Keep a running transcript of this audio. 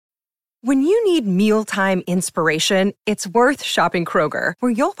When you need mealtime inspiration, it's worth shopping Kroger,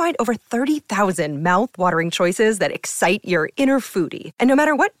 where you'll find over 30,000 mouth-watering choices that excite your inner foodie. And no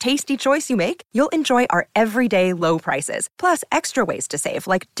matter what tasty choice you make, you'll enjoy our everyday low prices, plus extra ways to save,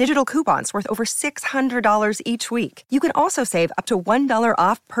 like digital coupons worth over $600 each week. You can also save up to $1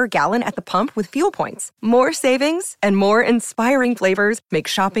 off per gallon at the pump with fuel points. More savings and more inspiring flavors make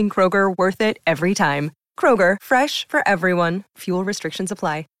shopping Kroger worth it every time. Kroger, fresh for everyone. Fuel restrictions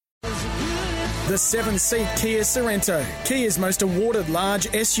apply. The 7-seat Kia Sorrento, Kia's most awarded large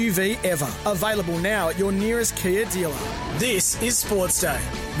SUV ever. Available now at your nearest Kia dealer. This is Sports Day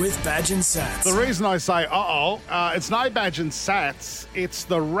with Badge and Sats. The reason I say it's no Badge and Sats, it's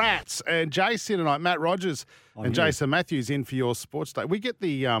the Rats. And Jason tonight, Matt Rogers and Jason Matthews in for your Sports Day. We get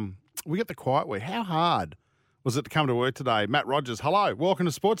the quiet week. How hard was it to come to work today? Matt Rogers, hello. Welcome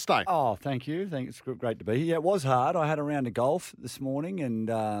to Sports Day. Oh, thank you. It's great to be here. Yeah, it was hard. I had a round of golf this morning, and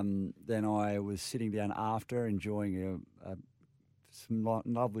then I was sitting down after enjoying some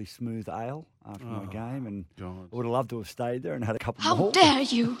lovely smooth ale after my game, and I would have loved to have stayed there and had a couple more. How dare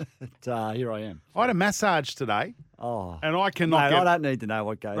you? But here I am. I had a massage today. Oh. And I cannot I don't need to know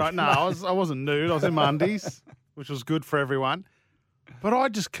what goes. Right, no, I wasn't nude. I was in my undies, which was good for everyone. But I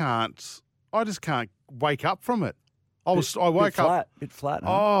just can't wake up from it. I woke up bit flat.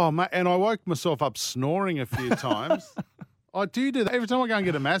 Huh? Oh, mate, and I woke myself up snoring a few times. I do that every time I go and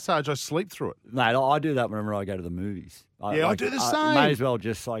get a massage. I sleep through it. Mate, I do that whenever I go to the movies. I do the same. I may as well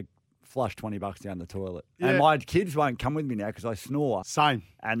just flush $20 down the toilet. Yeah. And my kids won't come with me now because I snore. Same.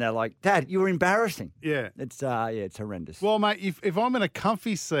 And they're like, "Dad, you're embarrassing." Yeah. It's horrendous. Well, mate, if I'm in a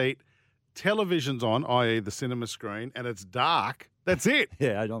comfy seat, television's on, i.e. the cinema screen, and it's dark, that's it.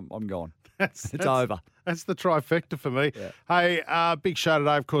 Yeah, I'm gone. It's over. That's the trifecta for me. Yeah. Hey, big show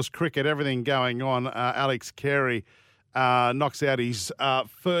today, of course, cricket, everything going on. Alex Carey knocks out his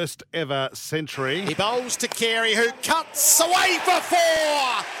first ever century. He bowls to Carey, who cuts away for 4.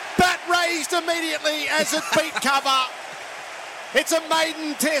 Bat raised immediately as it beat cover. It's a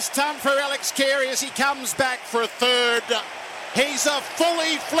maiden test ton for Alex Carey as he comes back for a third. He's a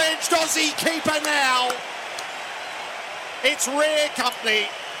fully fledged Aussie keeper now. It's rare company.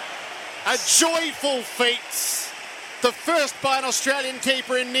 A joyful feat. The first by an Australian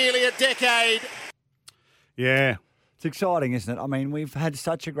keeper in nearly a decade. Yeah. It's exciting, isn't it? I mean, we've had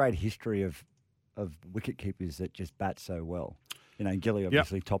such a great history of wicket keepers that just bat so well. You know, Gilly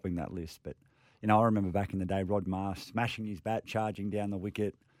obviously topping that list. But, you know, I remember back in the day, Rod Marsh smashing his bat, charging down the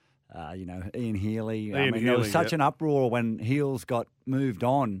wicket. Ian Healy. There was such an uproar when Heels got moved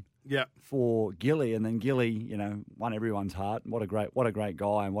on for Gilly, and then Gilly, won everyone's heart. What a great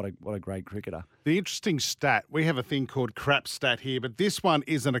guy, and what a great cricketer. The interesting stat, we have a thing called crap stat here, but this one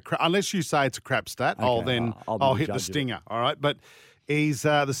isn't a crap. Unless you say it's a crap stat, okay, I'll hit the stinger. All right, but he's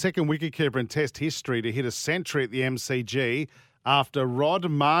the second wicketkeeper in Test history to hit a century at the MCG after Rod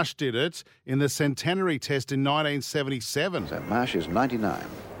Marsh did it in the centenary Test in 1977. So Marsh is 99.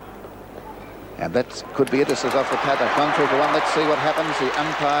 And that could be it. This is off the pad. They've gone through for one. Let's see what happens. The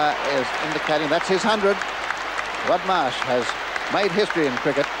umpire is indicating that's his 100. Rod Marsh has made history in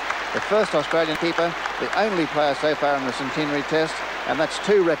cricket. The first Australian keeper, the only player so far in the centenary test, and that's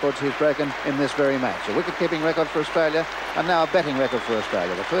 2 records he's broken in this very match. A wicket-keeping record for Australia, and now a batting record for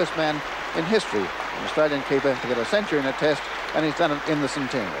Australia. The first man in history, an Australian keeper, to get a century in a test, and he's done it in the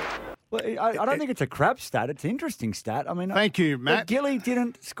centenary. Well, I don't think it's a crap stat. It's an interesting stat. I mean, thank you, Matt. Gilly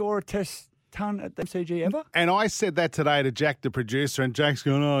didn't score a test ton at the MCG ever? And I said that today to Jack, the producer, and Jack's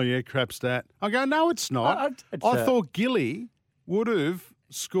going, "Oh, yeah, crap stat." I go, "No, it's not. I thought Gilly would have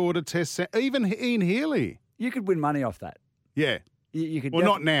scored a test, even Ian Healy." You could win money off that. Yeah. You could. Well,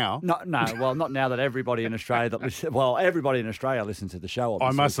 not now. No. Well, not now that everybody in Australia everybody in Australia listens to the show.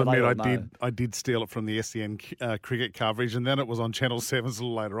 I must admit, I did steal it from the SEN cricket coverage, and then it was on Channel 7 a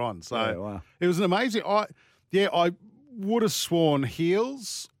little later on. So It was an amazing. I would have sworn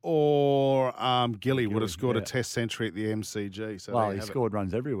Heels or Gilly would have scored a Test century at the MCG. So he scored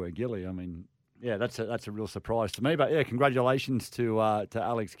runs everywhere, Gilly. I mean, yeah, that's a real surprise to me. But yeah, congratulations to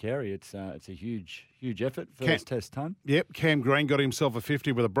Alex Carey. It's a huge effort for this Test ton. Yep, Cam Green got himself a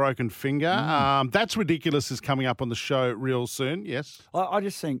 50 with a broken finger. That's Ridiculous is coming up on the show real soon. Yes, I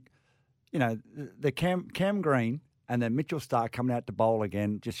just think the Cam Green. And then Mitchell Starc coming out to bowl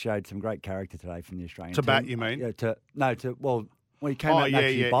again just showed some great character today from the Australian team. To bat, you mean? Yeah, he came out and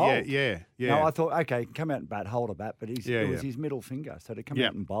actually bowled. Yeah. No, I thought, okay, come out and bat, hold a bat, but it was his middle finger. So to come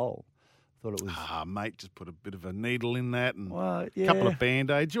out and bowl, Thought it was... mate, just put a bit of a needle in that and a couple of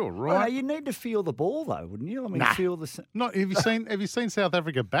Band-Aids. You're right. Well, you need to feel the ball, though, wouldn't you? I mean, feel the... Not, have you seen South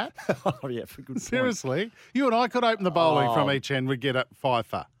Africa bat? Oh, yeah, for good Seriously? point. You and I could open the bowling from each end. We'd get a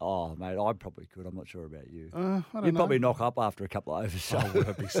fifer. Oh, mate, I probably could. I'm not sure about you. You'd probably knock up after a couple of overs. So.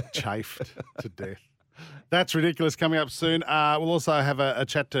 I'd be chafed to death. That's ridiculous. Coming up soon. We'll also have a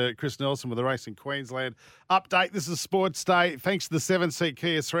chat to Chris Nelson with the Racing Queensland update. This is Sports Day. Thanks to the 7-seat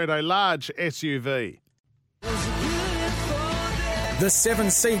Kia Sorento large SUV. The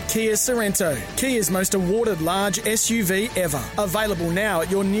 7-seat Kia Sorento, Kia's most awarded large SUV ever. Available now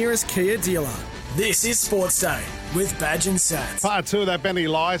at your nearest Kia dealer. This is Sports Day with Badge and Sats. Part 2 of that Benny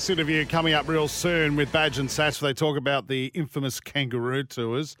Lyce interview coming up real soon with Badge and Sats, where they talk about the infamous kangaroo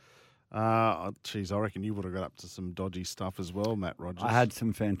tours. I reckon you would have got up to some dodgy stuff as well, Matt Rogers. I had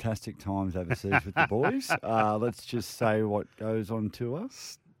some fantastic times overseas with the boys. Let's just say what goes on tour.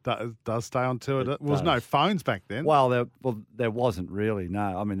 Does stay on tour. There was no phones back then. Well, there wasn't really,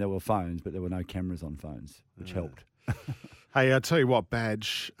 no. I mean, there were phones, but there were no cameras on phones, which helped. Hey, I'll tell you what,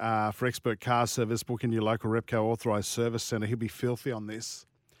 Badge, for expert car service, book in your local Repco authorised service centre. He'll be filthy on this.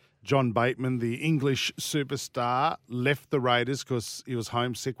 John Bateman, the English superstar, left the Raiders because he was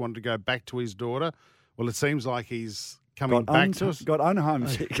homesick, wanted to go back to his daughter. Well, it seems like he's coming back to us. Got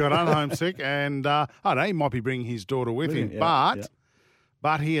unhomesick. Got unhomesick, and I don't know, he might be bringing his daughter with him.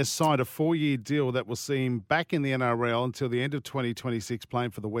 But he has signed a 4-year deal that will see him back in the NRL until the end of 2026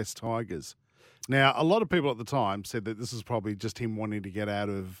 playing for the West Tigers. Now, a lot of people at the time said that this is probably just him wanting to get out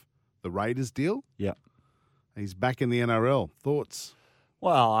of the Raiders deal. Yeah. He's back in the NRL. Thoughts?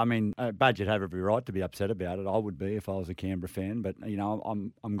 Well, I mean, Badge would have every right to be upset about it. I would be if I was a Canberra fan. But, you know,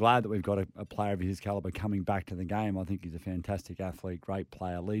 I'm glad that we've got a player of his calibre coming back to the game. I think he's a fantastic athlete, great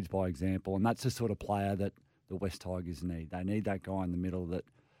player, leads by example. And that's the sort of player that the West Tigers need. They need that guy in the middle that,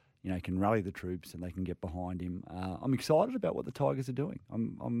 you know, can rally the troops and they can get behind him. I'm excited about what the Tigers are doing.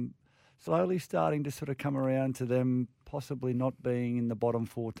 I'm slowly starting to sort of come around to them possibly not being in the bottom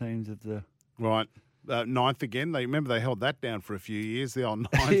 4 teams of the... Right. Ninth again. They held that down for a few years, the old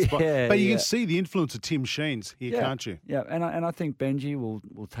ninth spot. But you can see the influence of Tim Sheens here, can't you? Yeah, and I think Benji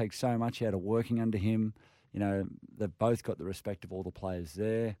will take so much out of working under him. You know, they've both got the respect of all the players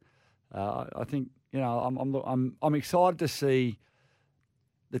there. I think, you know, I'm excited to see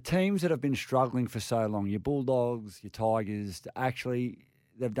the teams that have been struggling for so long, your Bulldogs, your Tigers,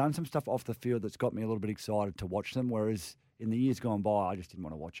 they've done some stuff off the field that's got me a little bit excited to watch them, whereas in the years gone by, I just didn't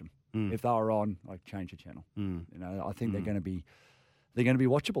want to watch them. If they were on, I'd change the channel. You know, I think they're going to be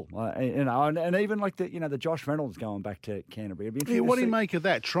watchable. You know, and even like the Josh Reynolds going back to Canterbury. It'd be what do you make of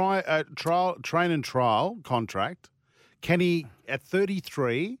that? Train and trial contract. Can he, at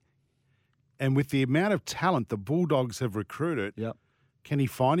 33, and with the amount of talent the Bulldogs have recruited, can he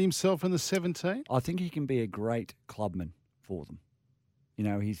find himself in the 17? I think he can be a great clubman for them. You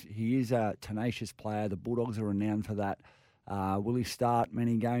know, he is a tenacious player. The Bulldogs are renowned for that. Will he start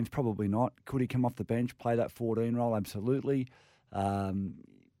many games? Probably not. Could he come off the bench, play that 14 role? Absolutely.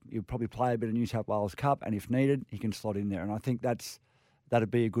 He'll probably play a bit of New South Wales Cup, and if needed, he can slot in there. And I think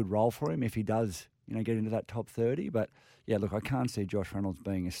that'd be a good role for him if he does, you know, get into that top 30. But yeah, look, I can't see Josh Reynolds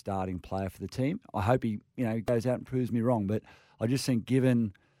being a starting player for the team. I hope he, you know, goes out and proves me wrong. But I just think,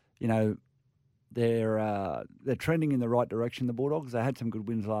 given, you know, they're trending in the right direction, the Bulldogs. They had some good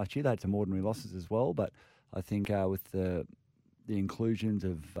wins last year. They had some ordinary losses as well, but I think with the inclusions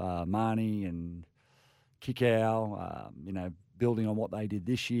of Marnie and Kikau, you know, building on what they did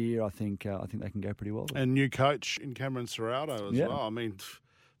this year, I think they can go pretty well. And new coach in Cameron Serrato as well. I mean,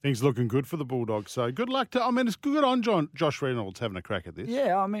 things looking good for the Bulldogs. So good luck to. I mean, it's good on Josh Reynolds having a crack at this.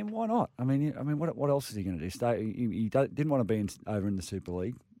 Yeah, I mean, why not? I mean, what else is he going to do? He didn't want to be over in the Super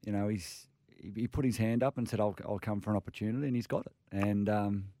League. You know, he put his hand up and said, "I'll come for an opportunity," and he's got it.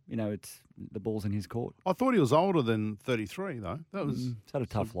 And you know, it's the ball's in his court. I thought he was older than 33, though. That was he's had a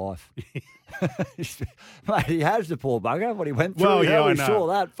tough life. Mate, he has the poor bugger. What he went through. Well, yeah, I know. Saw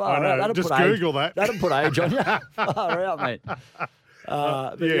that. Far I know. out. Just Google that. That'll put age on you. Far out, mate.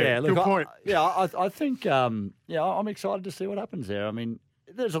 Look, good point. I think I'm excited to see what happens there. I mean,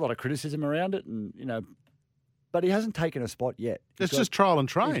 there's a lot of criticism around it, and you know. But he hasn't taken a spot yet. It's just trial and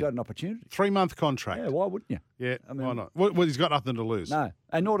train. He's got an opportunity. 3-month contract. Yeah, why wouldn't you? Yeah, I mean, why not? Well, he's got nothing to lose. No,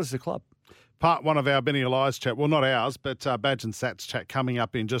 and nor does the club. Part 1 of our Benny Elias chat. Well, not ours, but Badge and Sats chat coming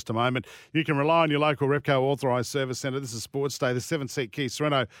up in just a moment. You can rely on your local Repco authorised service centre. This is Sports Day, the 7-seat Kia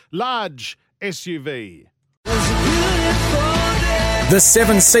Sorento large SUV. The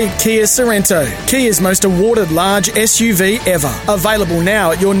 7-seat Kia Sorento, Kia's most awarded large SUV ever. Available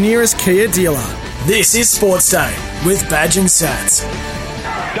now at your nearest Kia dealer. This is Sports Day with Badge and Sats.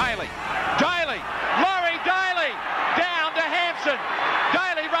 Daly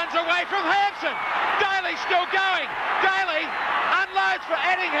away from Hampson. Daly still going. Daly unloads for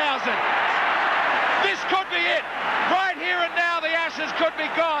Eddinghausen. This could be it. Right here and now, the Ashes could be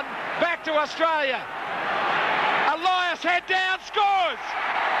gone back to Australia. Elias head down, scores.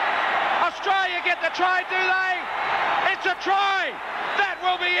 Australia get the try, do they? It's a try. That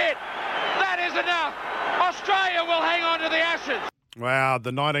will be it. That is enough. Australia will hang on to the Ashes. Wow,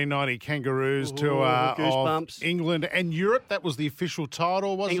 the 1990 Kangaroos tour of England and Europe. That was the official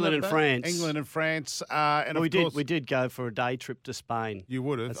title, wasn't England it? And France. England and France. And we did go for a day trip to Spain. You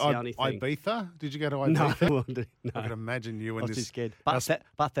would have. That's the only thing. Ibiza? Did you go to Ibiza? No. I can imagine you and I was this. too scared.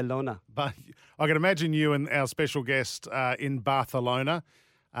 Barcelona. But I can imagine you and our special guest in Barcelona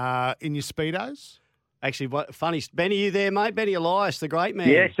in your Speedos. Actually, funny. Benny, you there, mate? Benny Elias, the great man.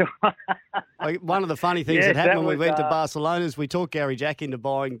 Yeah, sure. One of the funny things that happened when we went to Barcelona is we talked Gary Jack into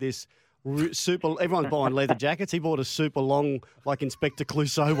buying this super... Everyone's buying leather jackets. He bought a super long, like Inspector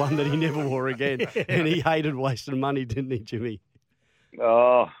Clouseau one that he never wore again. And he hated wasting money, didn't he, Jimmy?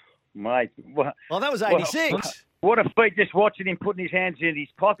 Oh, mate. Oh, that was 86. What a feat, just watching him putting his hands in his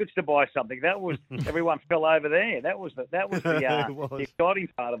pockets to buy something. That was, everyone fell over there. That was the exciting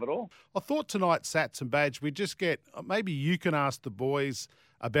part of it all. I thought tonight, Sats and Badge, we'd just get, maybe you can ask the boys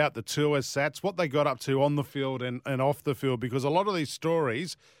about the tours, Sats, what they got up to on the field and off the field, because a lot of these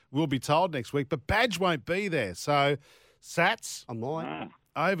stories will be told next week, but Badge won't be there. So, Sats, I might.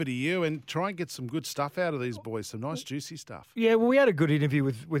 Over to you and try and get some good stuff out of these boys, some nice juicy stuff. Yeah, well, we had a good interview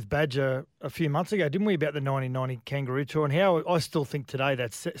with Badger a few months ago, didn't we, about the 1990 Kangaroo Tour and how I still think today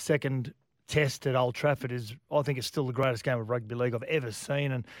that second test at Old Trafford I think it's still the greatest game of rugby league I've ever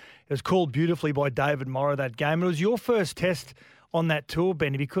seen, and it was called beautifully by David Morrow, that game. And it was your first test on that tour,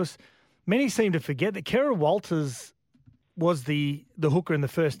 Benny, because many seem to forget that Kerra Walters was the hooker in the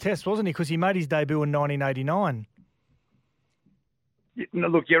first test, wasn't he? Because he made his debut in 1989. No,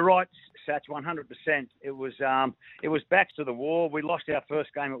 look, you're right, Satch, 100%. It was backs to the wall. We lost our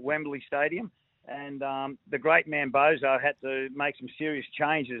first game at Wembley Stadium, and the great man Bozo had to make some serious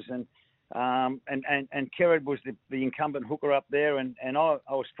changes, and Kerrod was the incumbent hooker up there, and I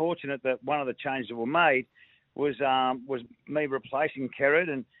was fortunate that one of the changes that were made was me replacing Kerrod,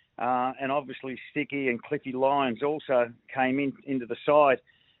 and obviously Sticky and Cliffy Lyons also came into the side,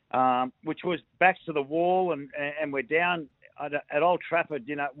 which was backs to the wall, and we're down at Old Trafford,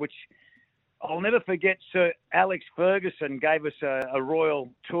 which I'll never forget. Sir Alex Ferguson gave us a royal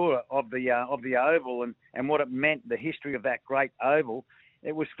tour of the Oval and what it meant, the history of that great Oval.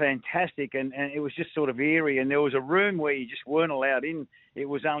 It was fantastic, and it was just sort of eerie. And there was a room where you just weren't allowed in. It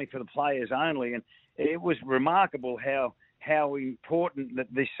was only for the players only, and it was remarkable how important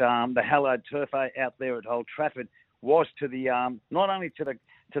that this the hallowed turf out there at Old Trafford was to the not only to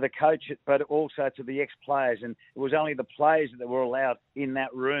the coach, but also to the ex-players. And it was only the players that were allowed in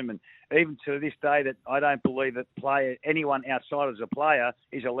that room. And even to this day, that I don't believe that anyone outside as a player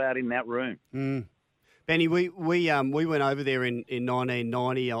is allowed in that room. Mm. Benny, we went over there in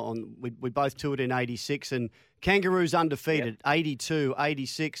 1990. We both toured in 86, and Kangaroos undefeated, 82,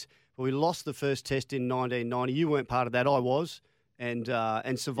 86. We lost the first test in 1990. You weren't part of that. I was, and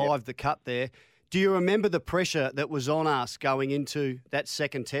survived the cut there. Do you remember the pressure that was on us going into that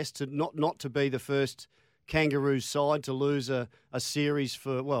second test to not to be the first Kangaroos side to lose a series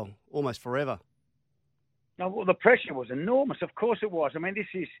for, well, almost forever? No, well, the pressure was enormous. Of course it was. I mean, this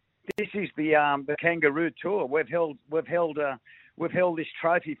is the Kangaroo Tour. We've held this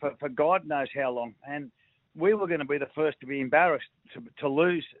trophy for God knows how long, and we were going to be the first to be embarrassed to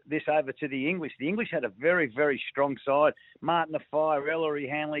lose this over to the English. The English had a very, very strong side. Martin Afire, Ellery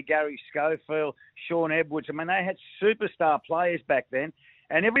Hanley, Gary Schofield, Sean Edwards. I mean, they had superstar players back then.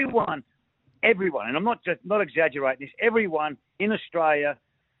 And everyone, and I'm not exaggerating this, everyone in Australia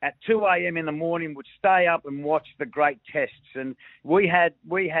at 2 a.m. in the morning would stay up and watch the great tests. And we had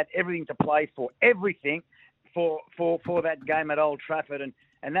everything to play for, everything for that game at Old Trafford.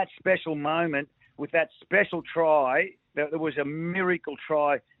 And that special moment, with that special try, there was a miracle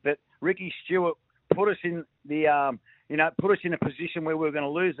try that Ricky Stewart put us in put us in a position where we were going to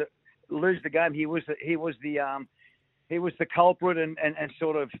lose the game. He was the culprit and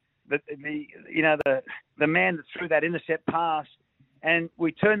sort of the man that threw that intercept pass, and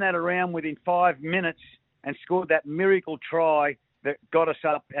we turned that around within 5 minutes and scored that miracle try that got us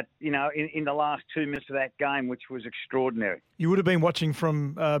up at in the last 2 minutes of that game, which was extraordinary. You would have been watching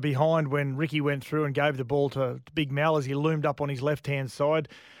from behind when Ricky went through and gave the ball to Big Mal as he loomed up on his left-hand side.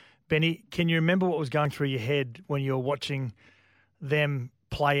 Benny, can you remember what was going through your head when you were watching them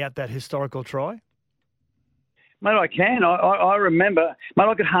play out that historical try? Mate, I can. I remember, mate,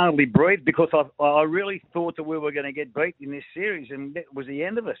 I could hardly breathe because I really thought that we were going to get beat in this series, and that was the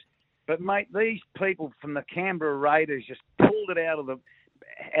end of it. But, mate, these people from the Canberra Raiders just pulled it out of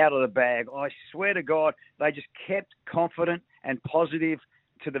the bag. I swear to God, they just kept confident and positive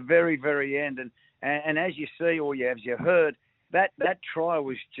to the very, very end. And as you see, or as you heard, that try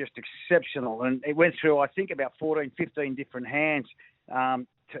was just exceptional. And it went through, I think, about 14, 15 different hands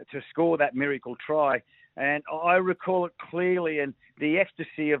to score that miracle try. And I recall it clearly, and the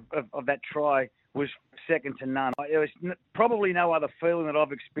ecstasy of that try was second to none. There was probably no other feeling that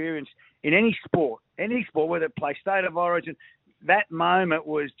I've experienced in any sport, whether it plays State of Origin. That moment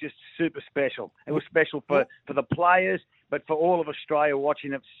was just super special. It was special for the players, but for all of Australia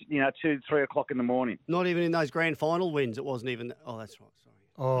watching it, 2, 3 o'clock in the morning. Not even in those grand final wins. It wasn't even. Oh, that's right. Sorry.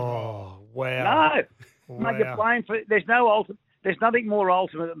 Oh, wow. No. Wow. Mate, you're playing for. There's nothing more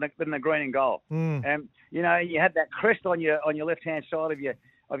ultimate than the green and gold. And you had that crest on your left hand side of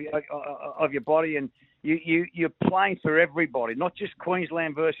your body, and you're playing for everybody, not just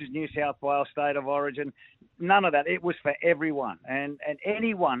Queensland versus New South Wales State of Origin. None of that. It was for everyone, and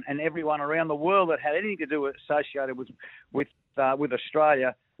anyone and everyone around the world that had anything to do with associated with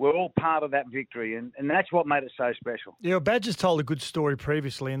Australia were all part of that victory, and that's what made it so special. Yeah, Badger's told a good story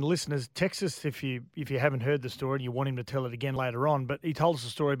previously, and listeners, text us if you haven't heard the story and you want him to tell it again later on. But he told us a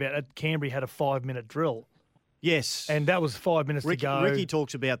story about at Canberra he had a 5-minute drill. Yes, and that was 5 minutes to go. Ricky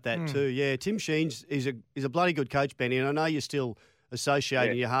talks about that too. Yeah, Tim Sheens is a bloody good coach, Benny, and I know you're still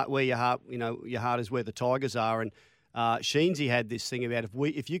associating your heart where your heart is where the Tigers are. And Sheensy had this thing about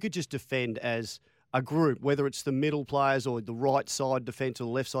if you could just defend as a group, whether it's the middle players or the right side defence or the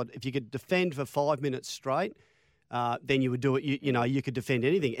left side, if you could defend for 5 minutes straight, then you would do it. You could defend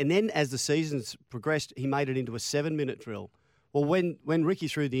anything. And then as the seasons progressed, he made it into a 7-minute drill. Well, when Ricky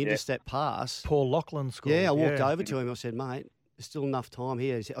threw the intercept pass, Paul Lachlan scored. Yeah, I walked over to him. I said, "Mate, there's still enough time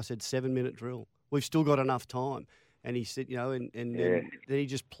here." I said, 7-minute drill. We've still got enough time. And he said, and then he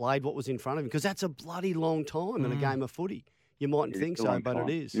just played what was in front of him, because that's a bloody long time in a game of footy. You mightn't think so, but it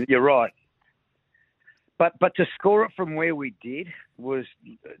is. You're right. But to score it from where we did was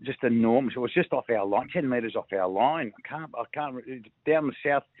just enormous. It was just off our line, 10 metres off our line. I can't. Down the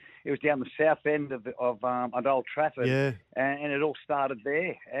south. It was down the south end of Old Trafford, and it all started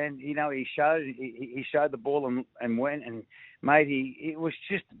there. And he showed the ball and went, and mate, it was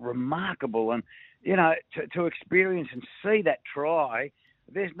just remarkable. And to experience and see that try,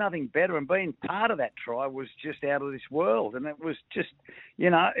 there's nothing better. And being part of that try was just out of this world. And it was just,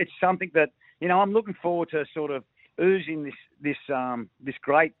 it's something that I'm looking forward to sort of oozing this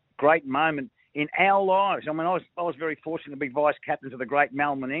great moment in our lives. I mean, I was very fortunate to be vice captain to the great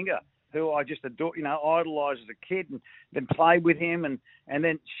Mal Meninga, who I just adore, idolised as a kid, and then played with him, and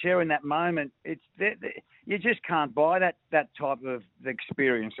then sharing that moment. You just can't buy that type of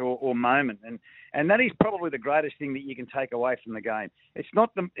experience or moment, and that is probably the greatest thing that you can take away from the game. It's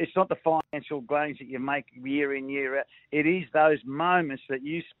not the financial gains that you make year in, year out. It is those moments that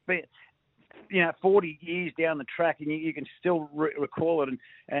you spend 40 years down the track, and you can still recall it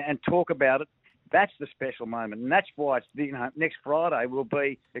and talk about it. That's the special moment, and that's why it's, next Friday will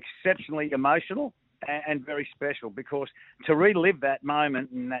be exceptionally emotional and very special, because to relive that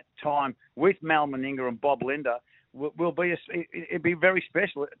moment and that time with Mal Meninga and Bob Linder it'd be very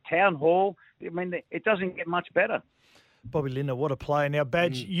special. Town Hall, I mean, it doesn't get much better. Bobby Linder, what a player. Now,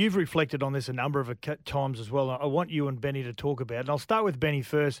 Badge, you've reflected on this a number of times as well. I want you and Benny to talk about it, and I'll start with Benny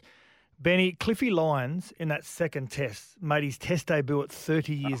first. Benny, Cliffy Lyons in that second test made his test debut at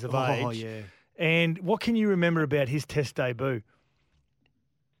 30 years of age. Oh, yeah. And what can you remember about his test debut?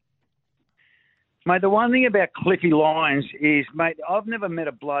 Mate, the one thing about Cliffy Lyons is, mate, I've never met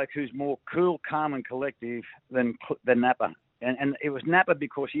a bloke who's more cool, calm and collective than Napper. And it was Napper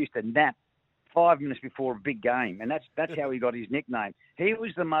because he used to nap 5 minutes before a big game. And that's how he got his nickname. He was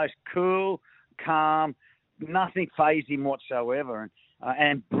the most cool, calm, nothing fazed him whatsoever.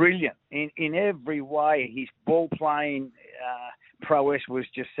 And brilliant in every way. His ball playing prowess was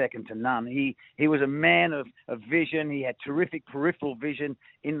just second to none. He was a man of vision. He had terrific peripheral vision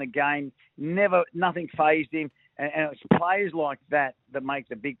in the game. Nothing fazed him. And it's players like that make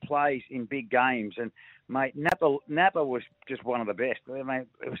the big plays in big games. And mate, Napper was just one of the best. I mean,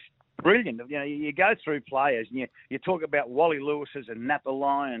 it was brilliant. You go through players and you talk about Wally Lewis's and Napper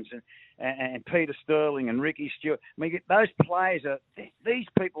Lyons and Peter Sterling and Ricky Stewart. I mean, those players these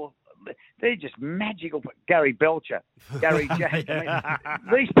people. They're just magical. Gary Belcher, Gary Jack. I mean,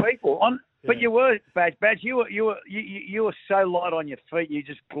 these people. But you were Badge. You were so light on your feet. You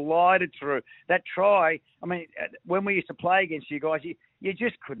just glided through that try. I mean, when we used to play against you guys, you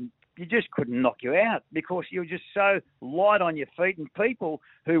just couldn't knock you out because you were just so light on your feet. And people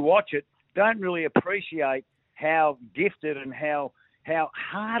who watch it don't really appreciate how gifted and how how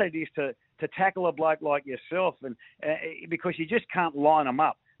hard it is to tackle a bloke like yourself, and because you just can't line them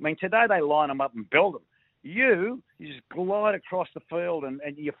up. I mean, today they line them up and belt them. You just glide across the field, and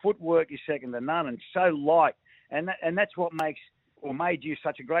your footwork is second to none, and so light, and that's what made you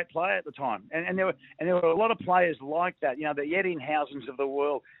such a great player at the time. And there were a lot of players like that. You know, the Eddinhausens of the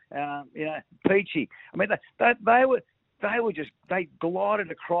world. You know, Peachy. I mean, they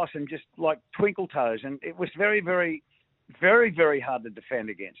glided across and just like twinkle toes, and it was very, very, very, very hard to defend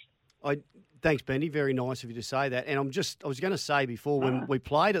against. Thanks, Benny. Very nice of you to say that. And I was going to say before, when we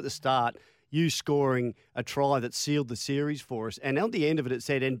played at the start, you scoring a try that sealed the series for us. And at the end of it, it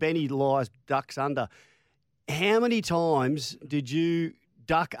said, and Benny lies ducks under. How many times did you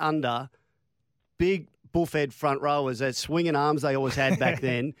duck under big bullfed front rowers, that swinging arms they always had back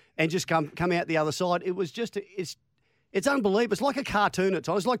then, and just come out the other side? It was just, it's unbelievable. It's like a cartoon at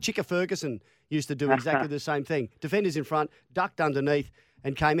times. It's like Chicka Ferguson used to do exactly the same thing. Defenders in front, ducked underneath,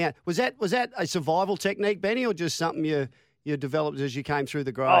 and came out. Was that a survival technique, Benny, or just something you developed as you came through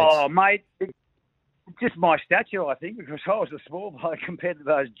the grades? Oh, mate, it's just my stature, I think, because I was a small bloke compared to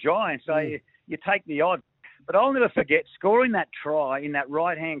those giants. So you take the odd. But I'll never forget scoring that try in that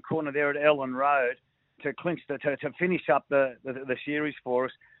right-hand corner there at Ellen Road to clinch to finish up the series for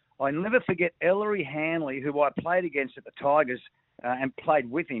us. I never forget Ellery Hanley, who I played against at the Tigers and played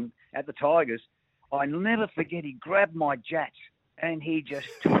with him at the Tigers. I never forget he grabbed my jats and he just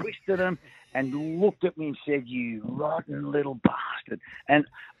twisted them and looked at me and said, "You rotten little bastard." And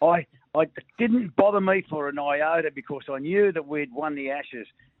I didn't bother me for an iota because I knew that we'd won the Ashes.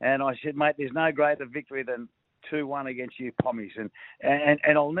 And I said, "Mate, there's no greater victory than 2-1 against you pommies." And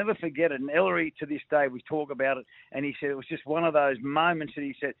I'll never forget it. And Ellery, to this day, we talk about it. And he said it was just one of those moments that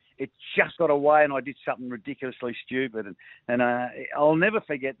he said, it just got away and I did something ridiculously stupid. And I'll never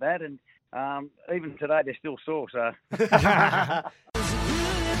forget that. And even today, they're still sore. So.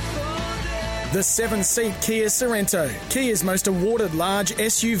 The 7-seat Kia Sorrento, Kia's most awarded large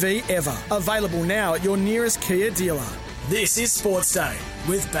SUV ever. Available now at your nearest Kia dealer. This is Sports Day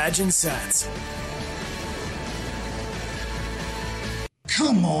with Badge and Sats.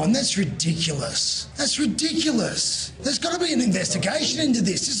 Come on, that's ridiculous. That's ridiculous. There's got to be an investigation into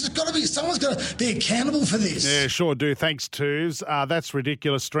this. Someone's got to be accountable for this. Yeah, sure do. Thanks, Tubes. That's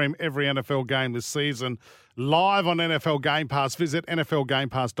ridiculous. Stream every NFL game this season live on NFL Game Pass. Visit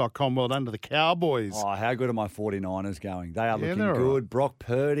NFLGamePass.com. Well done to the Cowboys. Oh, how good are my 49ers going? They are looking good. Right. Brock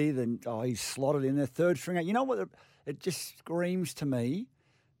Purdy, he's slotted in there. Third stringer. You know what? It just screams to me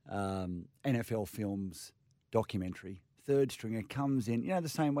NFL Films documentary. Third stringer comes in, the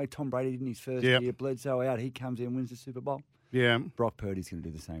same way Tom Brady did in his first year, Bledsoe out, he comes in, wins the Super Bowl. Yeah. Brock Purdy's going to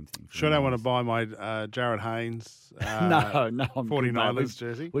do the same thing. Sure don't want to buy my Jared Haynes no, I'm 49ers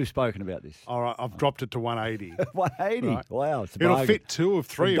jersey. We've spoken about this. All right, I've dropped it to 180. 180? Right. Wow, it's a It'll fit 2 of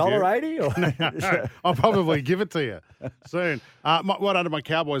 3 of you. $1.80? No, I'll probably give it to you soon. Well done to my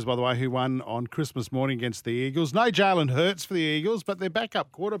Cowboys, by the way, who won on Christmas morning against the Eagles. No Jalen Hurts for the Eagles, but their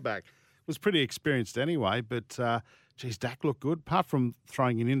backup quarterback was pretty experienced anyway, but... Geez, Dak looked good, apart from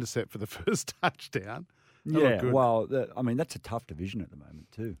throwing an intercept for the first touchdown. Well, that's a tough division at the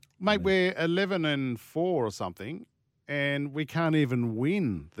moment too. Mate, we're 11-4 or something, and we can't even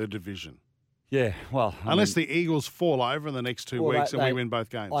win the division. Yeah, well... Unless the Eagles fall over in the next 2 weeks and we win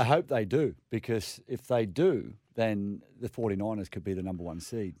both games. I hope they do, because if they do, then the 49ers could be the number 1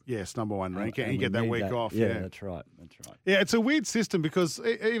 seed. Yes, number 1 rank, and you get that week off. Yeah, that's right. Yeah, it's a weird system because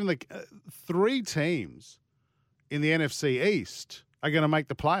even the 3 teams... in the NFC East are going to make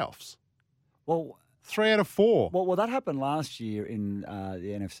the playoffs. Well, 3 out of 4. Well, that happened last year in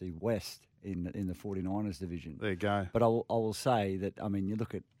the NFC West in the 49ers division. There you go. But I will say that, you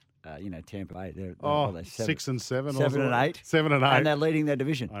look at, Tampa Bay. They're 6 and 7. 7 and 8. 7 and 8. And they're leading their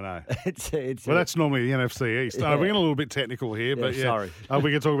division. I know. Well, that's normally the NFC East. We're getting a little bit technical here, but sorry.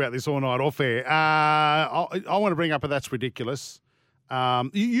 We can talk about this all night off air. I want to bring up That's Ridiculous.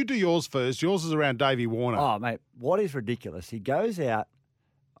 You do yours first. Yours is around Davey Warner. Oh, mate, what is ridiculous? He goes out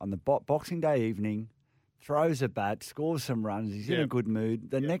on the Boxing Day evening, throws a bat, scores some runs. He's in a good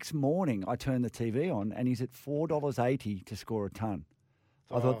mood. The next morning, I turn the TV on, and he's at $4.80 to score a ton.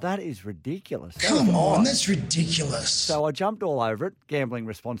 I thought, that is ridiculous. Come on, that's ridiculous. So I jumped all over it, gambling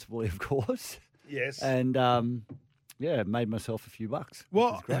responsibly, of course. Yes. And, made myself a few bucks.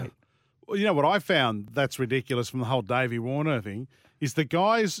 Well, which is great. Well, you know what I found that's ridiculous from the whole Davey Warner thing is the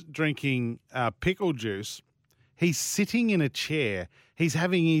guy's drinking pickle juice. He's sitting in a chair. He's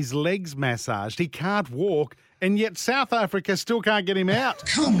having his legs massaged. He can't walk, and yet South Africa still can't get him out.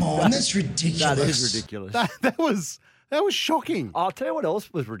 Come on, that's ridiculous. That is ridiculous. That was shocking. I'll tell you what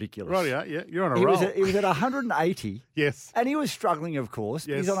else was ridiculous. Right, yeah, you're on a He roll. was at 180. Yes. And he was struggling, of course.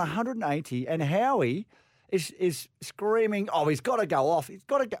 Yes. He's on 180, and Howie is screaming, "Oh, he's got to go off! He's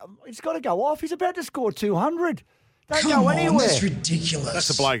got to go off! He's about to score 200. Don't Come go on, anywhere." that's ridiculous. That's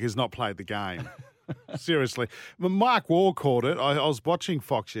a bloke who's not played the game. Seriously. When Mark Wall called it, I was watching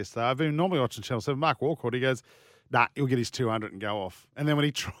Fox yesterday. I've been normally watching Channel 7. Mark Wall called it. He goes, nah, he'll get his 200 and go off. And then when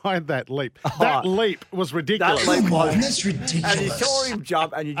he tried that leap was ridiculous. That leap Come was, on, that's ridiculous. and you saw him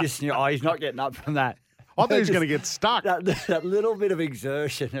jump, and you just knew, he's not getting up from that. I thought he was going to get stuck. That little bit of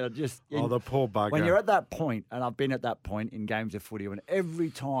exertion. The poor bugger. When you're at that point, and I've been at that point in games of footy, when every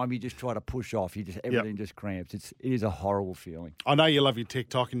time you just try to push off, everything just cramps. It is a horrible feeling. I know you love your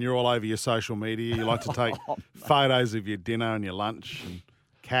TikTok and you're all over your social media. You like to take photos of your dinner and your lunch and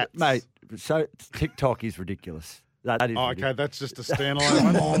cats. Mate, so TikTok is ridiculous. That is ridiculous. Okay, that's just a standalone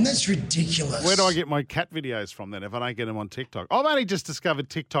Come one. on, that's ridiculous. Where do I get my cat videos from then if I don't get them on TikTok? I've only just discovered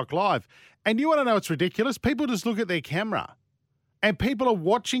TikTok Live. And you want to know what's ridiculous? People just look at their camera. And people are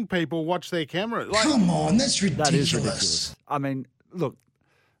watching people watch their camera. Come on, that's ridiculous. That is ridiculous. I mean, look,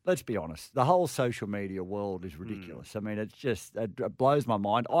 let's be honest. The whole social media world is ridiculous. I mean, it blows my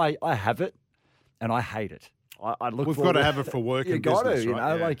mind. I have it, and I hate it. I look. We've got to have it for work and business,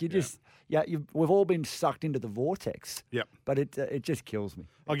 right? We've all been sucked into the vortex. Yep. But it just kills me.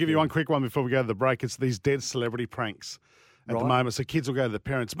 I'll give you one quick one before we go to the break. It's these dead celebrity pranks at the moment. So kids will go to the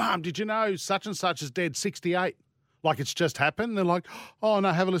parents, Mum, did you know such and such is dead, 68? Like it's just happened. They're like, oh,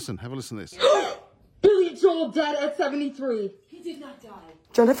 no, have a listen. Have a listen to this. Billy Joel dead at 73. He did not die.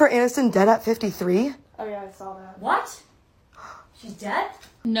 Jennifer Aniston dead at 53? Oh, yeah, I saw that. What? She's dead?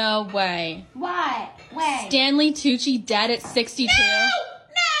 No way. Why? When? Stanley Tucci dead at 62?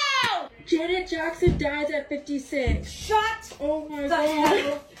 No! Janet Jackson dies at 56. Shut Oh, my the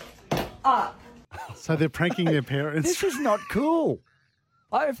God. hell up. So they're pranking their parents. This is not cool.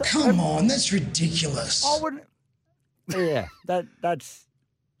 Come on, that's ridiculous. I wouldn't. Yeah, that's.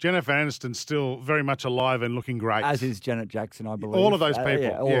 Jennifer Aniston's still very much alive and looking great. As is Janet Jackson, I believe. All of those people.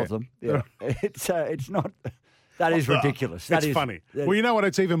 Yeah, all of them. Yeah. It's not. That is ridiculous. It's funny. Well, you know what?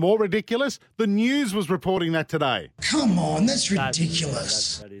 It's even more ridiculous. The news was reporting that today. Come on, that's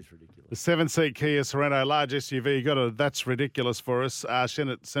ridiculous. That is ridiculous. The 7-seat Kia Sorento, large SUV. You got a that's ridiculous for us. Send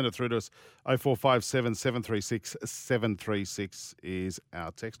it through to us. 0457 736 736 is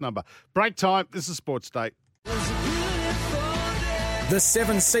our text number. Break time. This is Sportsday. The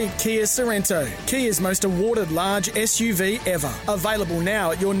 7-seat Kia Sorento, Kia's most awarded large SUV ever. Available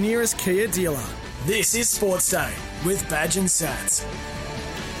now at your nearest Kia dealer. This is Sportsday with Badge and Sats.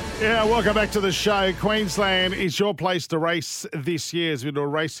 Yeah, welcome back to the show. Queensland is your place to race this year as we do a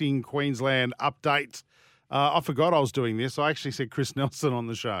Racing Queensland update. I forgot I was doing this. I actually said Chris Nelson on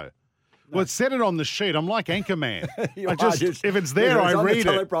the show. No. Well, it said it on the sheet. I'm like Anchorman. If it's there, I read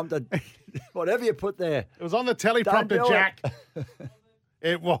it. Whatever you put there. It was on the teleprompter, Jack.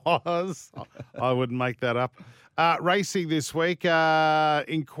 It was. I wouldn't make that up. Racing this week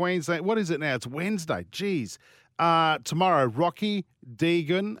in Queensland. What is it now? It's Wednesday. Jeez. Tomorrow, Rocky,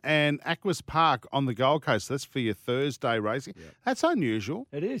 Deagon and Aquis Park on the Gold Coast. That's for your Thursday racing. Yep. That's unusual.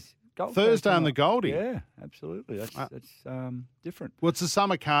 It is. Gold Thursday on the Goldie. Yeah, absolutely. That's different. Well, it's the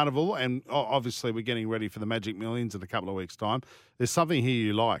summer carnival, and obviously we're getting ready for the Magic Millions in a couple of weeks' time. There's something here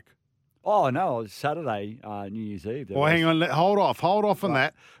you like. Oh, no, it's Saturday, New Year's Eve. Well, hang on. Hold off on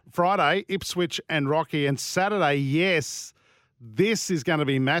that. Friday, Ipswich and Rocky. And Saturday, yes, this is going to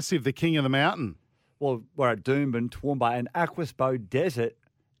be massive, the King of the Mountain. Well, we're at Doomben, Toowoomba, and Aquisbo Desert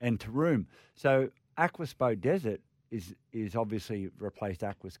and Taroom. So Aquisbo Desert is obviously replaced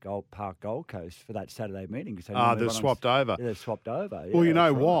Aquis Park Gold Coast for that Saturday meeting. So they've swapped over. Yeah, they've swapped over. Yeah, well, you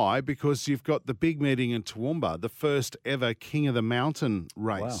know why? Because you've got the big meeting in Toowoomba, the first ever King of the Mountain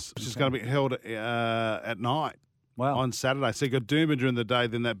race, which is going to be held at night on Saturday. So you've got Doomben during the day,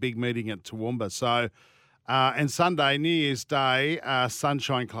 then that big meeting at Toowoomba. So, and Sunday, New Year's Day,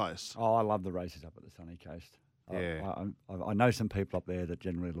 Sunshine Coast. Oh, I love the races up at the Sunny Coast. Yeah. I know some people up there that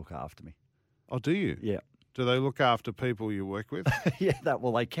generally look after me. Oh, do you? Yeah. Do they look after people you work with? Yeah,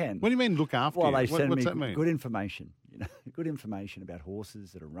 they can. What do you mean look after you? They send What's me that mean? Good information. Good information about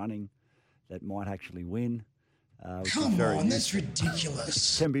horses that are running that might actually win. Come on, that's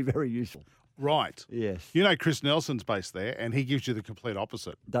ridiculous. It can be very useful. Right. Yes. You know Chris Nelson's based there, and he gives you the complete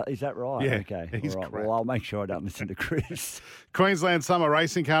opposite. Is that right? Yeah. Okay. He's all right. crap. Well, I'll make sure I don't listen to Chris. Queensland Summer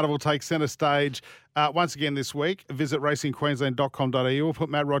Racing Carnival takes centre stage once again this week. Visit racingqueensland.com.au. We'll put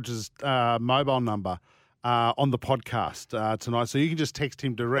Matt Rogers' mobile number on the podcast tonight, so you can just text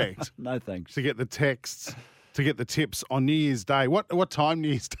him direct. No thanks. To get the texts. to get the tips on New Year's Day. What time New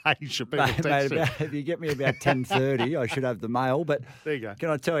Year's Day should people text you? If you get me about 10:30, I should have the mail. But there you go. Can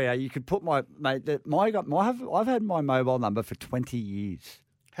I tell you, you could put I've had my mobile number for 20 years.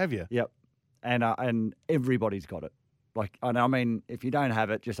 Have you? Yep. And everybody's got it. Like, I mean, if you don't have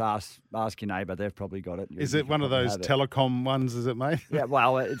it, just ask your neighbour. They've probably got it. Is it one of those telecom ones, is it, mate? Yeah,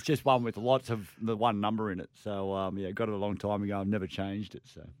 well, it's just one with lots of the one number in it. So, got it a long time ago. I've never changed it.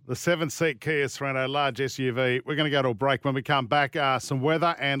 So the 7-seat Kia Sorento, large SUV. We're going to go to a break. When we come back, some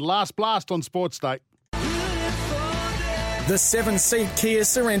weather and last blast on Sportsday. The 7-seat Kia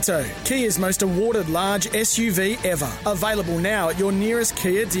Sorento, Kia's most awarded large SUV ever. Available now at your nearest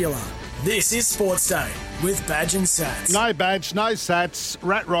Kia dealer. This is Sports Day with Badge and Sats. No Badge, no Sats.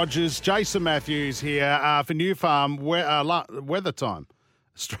 Rat Rogers, Jason Matthews here for New Farm weather time.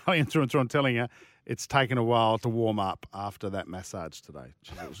 Australian through and through. I'm telling you, it's taken a while to warm up after that massage today.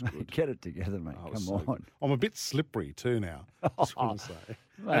 Jeez, it was good. Get it together, mate. Come on. I'm a bit slippery too now. I just want to say.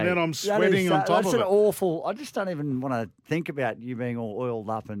 Mate, and then I'm sweating on top of it. That's an awful. I just don't even want to think about you being all oiled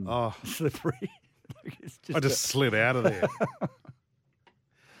up and slippery. I just slid out of there.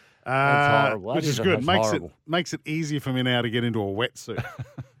 That's horrible. Which is good. Makes it easier for me now to get into a wetsuit.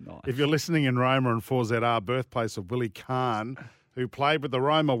 Nice. If you're listening in Roma and 4ZR, birthplace of Willie Kahn, who played with the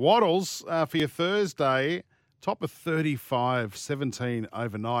Roma Waddles for your Thursday, top of 35-17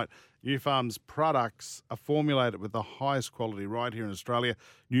 overnight. New Farm's products are formulated with the highest quality right here in Australia.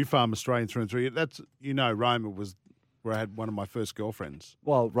 New Farm Australian through and through. That's, Roma was where I had one of my first girlfriends.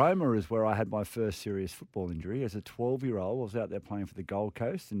 Well, Roma is where I had my first serious football injury. As a 12-year-old, I was out there playing for the Gold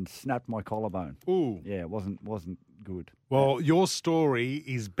Coast and snapped my collarbone. Ooh. Yeah, it wasn't good. Well, your story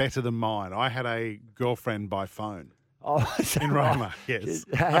is better than mine. I had a girlfriend by phone. Oh, in Roma, yes.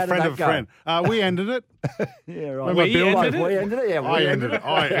 How a friend of a friend. We ended it. Yeah, right. We ended it? Yeah, I ended it.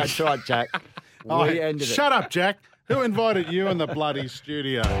 That's right, Jack. We ended it. Shut up, Jack. Who invited you in the bloody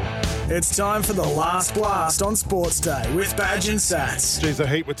studio? It's time for the last blast on Sports Day with Badge and Sats. Geez, the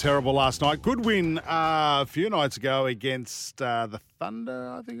Heat were terrible last night. Good win a few nights ago against the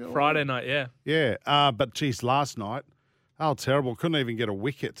Thunder, I think it was. Friday night, yeah. Yeah, but geez, last night, terrible. Couldn't even get a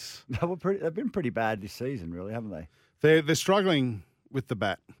wicket. They've been pretty bad this season, really, haven't they? They're struggling with the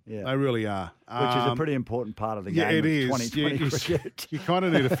bat. Yeah. They really are. Which is a pretty important part of the game. Yeah, it is. 2020 cricket. You kind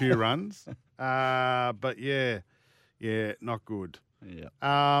of need a few runs. But yeah, not good.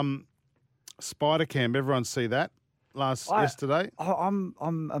 Yeah. Spider Cam, everyone see that yesterday? I'm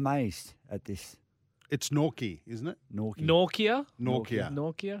amazed at this. It's Norkie, isn't it? Norkia? Norkia, yeah.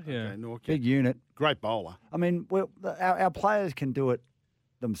 Okay, Norkia. Big unit. Great bowler. I mean, our players can do it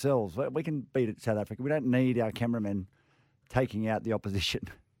themselves. We can beat it South Africa. We don't need our cameramen taking out the opposition.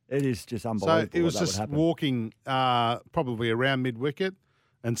 It is just unbelievable. So it was just walking probably around mid-wicket,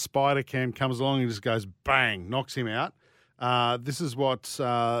 and Spider Cam comes along and just goes bang, knocks him out. This is what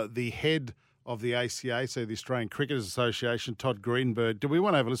the head of the ACA, so the Australian Cricketers Association, Todd Greenberg. Do we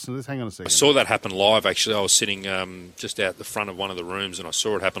want to have a listen to this? Hang on a second. I saw that happen live, actually. I was sitting just out the front of one of the rooms and I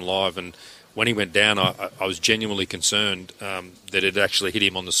saw it happen live. And when he went down, I was genuinely concerned that it actually hit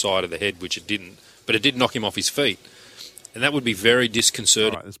him on the side of the head, which it didn't. But it did knock him off his feet. And that would be very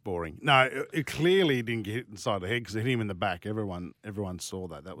disconcerting. All right, that's boring. No, it clearly didn't get hit inside the head because it hit him in the back. Everyone saw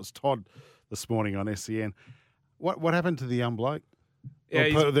that. That was Todd this morning on SEN. What happened to the young bloke? Yeah,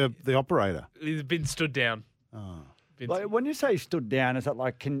 the operator. He's been stood down. Oh. Like, when you say stood down, is that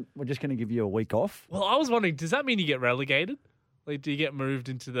like we're just going to give you a week off? Well, I was wondering, does that mean you get relegated? Like, do you get moved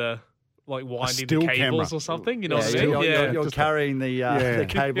into the winding the cables camera or something? You know what I mean? You're carrying the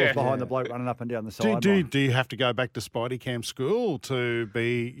cables behind the bloke running up and down the side. Do you have to go back to Spidey Cam school to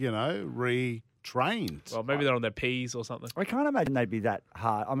be, retrained? Well, maybe they're on their P's or something. I can't imagine they'd be that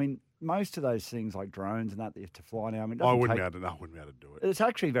hard. I mean, most of those things like drones and that you have to fly now. I mean, I wouldn't be able to do it. It's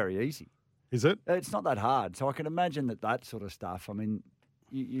actually very easy. Is it? It's not that hard. So I can imagine that sort of stuff. I mean,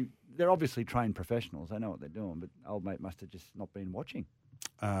 they're obviously trained professionals. They know what they're doing, but old mate must have just not been watching.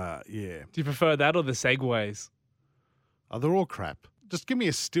 Yeah. Do you prefer that or the segways? Oh, they're all crap. Just give me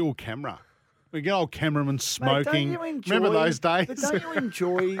a still camera. We get old cameramen smoking. Mate, remember those days? But don't you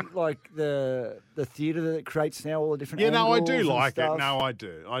enjoy like the theatre that it creates now, all the different I angles do like stuff? it. No, I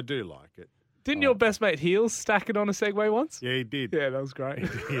do. I do like it. Didn't your best mate Heels stack it on a Segway once? Yeah, he did. Yeah, that was great.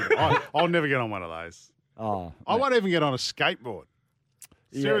 I'll never get on one of those. Oh, I won't even get on a skateboard.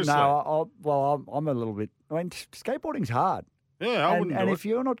 Seriously. Yeah, no, I'm a little bit. I mean, skateboarding's hard. Yeah, I wouldn't do it. And if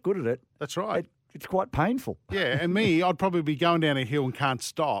you're not good at it, that's right. It's quite painful. Yeah, and me, I'd probably be going down a hill and can't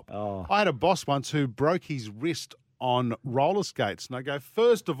stop. Oh. I had a boss once who broke his wrist on roller skates. And I go,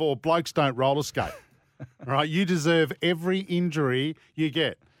 first of all, blokes don't roller skate. All right, you deserve every injury you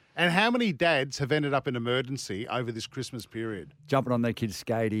get. And how many dads have ended up in emergency over this Christmas period? Jumping on their kids'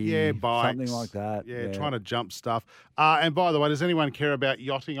 skating. Yeah, bikes. Something like that. Yeah, trying to jump stuff. And by the way, does anyone care about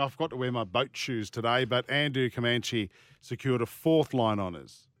yachting? I've got to wear my boat shoes today, but Andrew Comanche secured a 4th line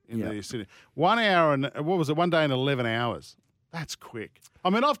honours in the city. 1 hour and, what was it, 1 day and 11 hours. That's quick. I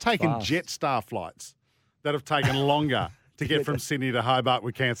mean, I've taken Jetstar flights that have taken longer to get from Sydney to Hobart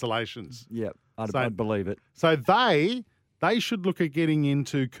with cancellations. Yep, I'd believe it. So they should look at getting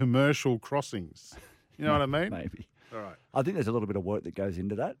into commercial crossings. You know what I mean? Maybe. All right. I think there's a little bit of work that goes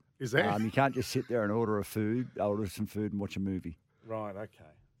into that. Is there? You can't just sit there and order some food and watch a movie. Right,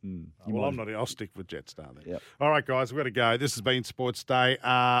 okay. Well, I'm not. I'll stick with Jetstar then. Yep. All right, guys, we've got to go. This has been Sports Day.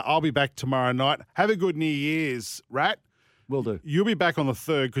 I'll be back tomorrow night. Have a good New Year's, Rat. Will do. You'll be back on the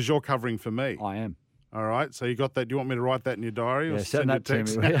 3rd because you're covering for me. I am. All right, so you got that. Do you want me to write that in your diary? Yeah, or send that you a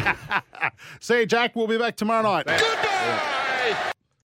to text? me. See you, Jack. We'll be back tomorrow night. Goodbye!